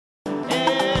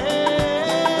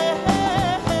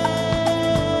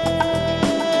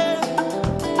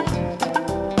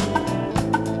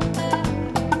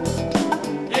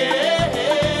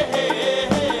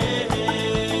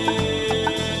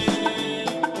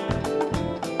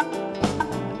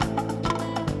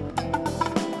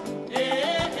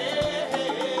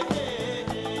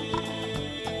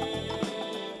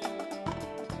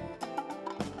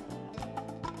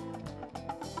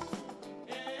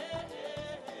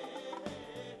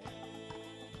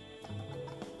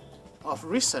Of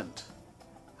recent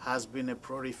has been a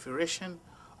proliferation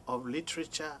of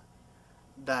literature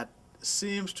that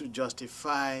seems to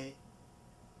justify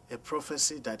a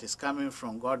prophecy that is coming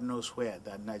from God knows where,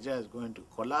 that Nigeria is going to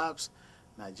collapse,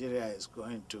 Nigeria is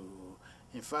going to...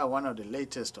 In fact, one of the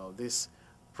latest of these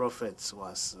prophets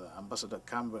was Ambassador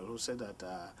Campbell, who said that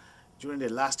during the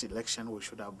last election we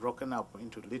should have broken up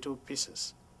into little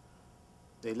pieces.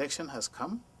 The election has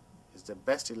come. It's the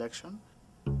best election.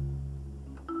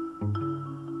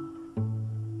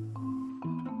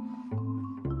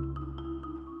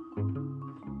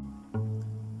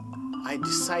 I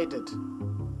decided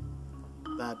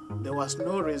that there was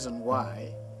no reason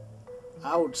why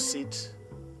I would sit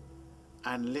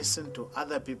and listen to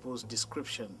other people's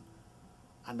description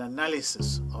and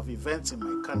analysis of events in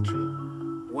my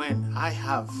country when I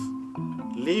have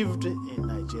lived in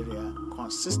Nigeria,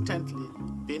 consistently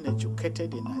been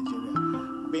educated in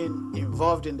Nigeria, been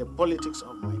involved in the politics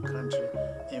of my country,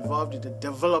 involved in the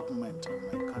development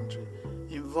of my country,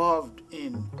 involved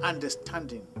in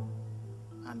understanding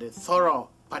and a thorough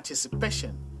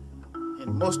participation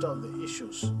in most of the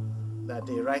issues that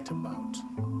they write about.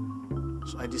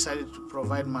 So I decided to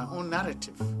provide my own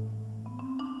narrative.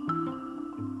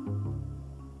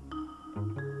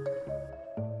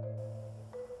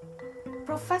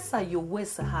 Professor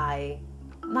IYORWUESE HAGHER,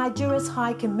 Nigeria's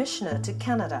High Commissioner to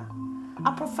Canada,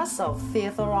 a professor of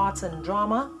theater arts and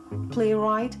drama,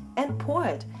 playwright, and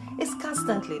poet, is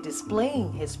constantly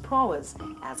displaying his prowess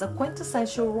as a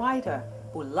quintessential writer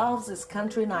who loves his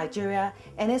country, Nigeria,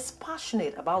 and is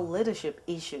passionate about leadership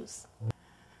issues.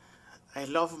 I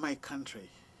love my country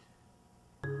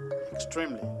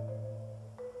extremely.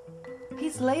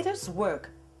 His latest work,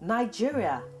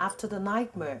 Nigeria After the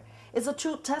Nightmare, is a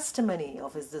true testimony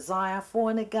of his desire for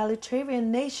an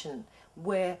egalitarian nation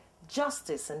where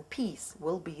justice and peace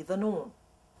will be the norm.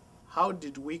 How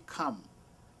did we come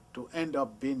to end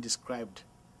up being described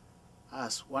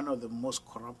as one of the most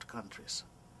corrupt countries?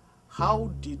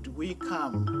 How did we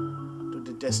come to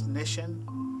the destination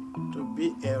to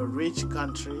be a rich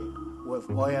country with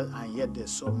oil and yet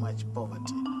there's so much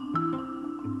poverty?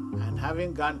 And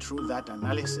having gone through that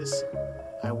analysis,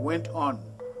 I went on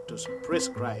to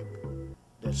prescribe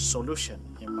the solution,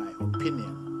 in my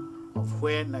opinion, of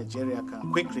where Nigeria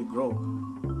can quickly grow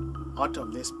out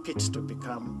of this pit to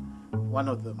become one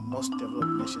of the most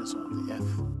developed nations on the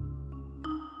earth.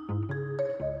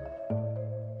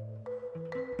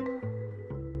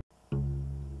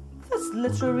 This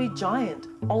literary giant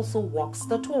also walks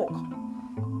the talk.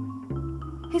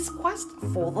 His quest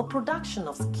for the production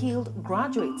of skilled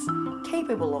graduates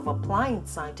capable of applying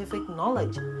scientific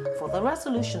knowledge for the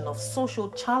resolution of social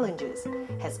challenges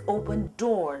has opened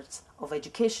doors of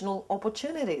educational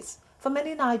opportunities for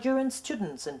many Nigerian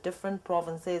students in different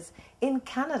provinces in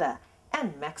Canada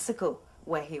and Mexico,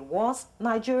 where he was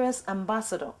Nigeria's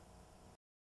ambassador.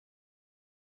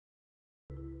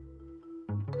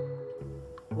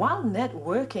 While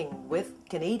networking with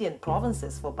Canadian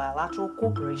provinces for bilateral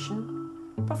cooperation,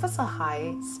 Professor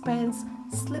HAGHER spends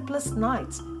sleepless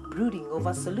nights brooding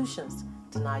over solutions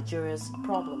to Nigeria's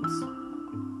problems.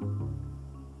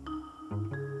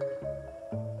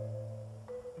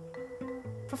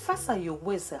 Professor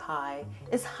IYORWUESE HAGHER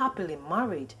is happily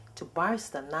married to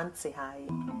Barrister Nancy HAGHER.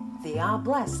 They are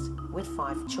blessed with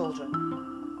 5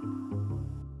 children.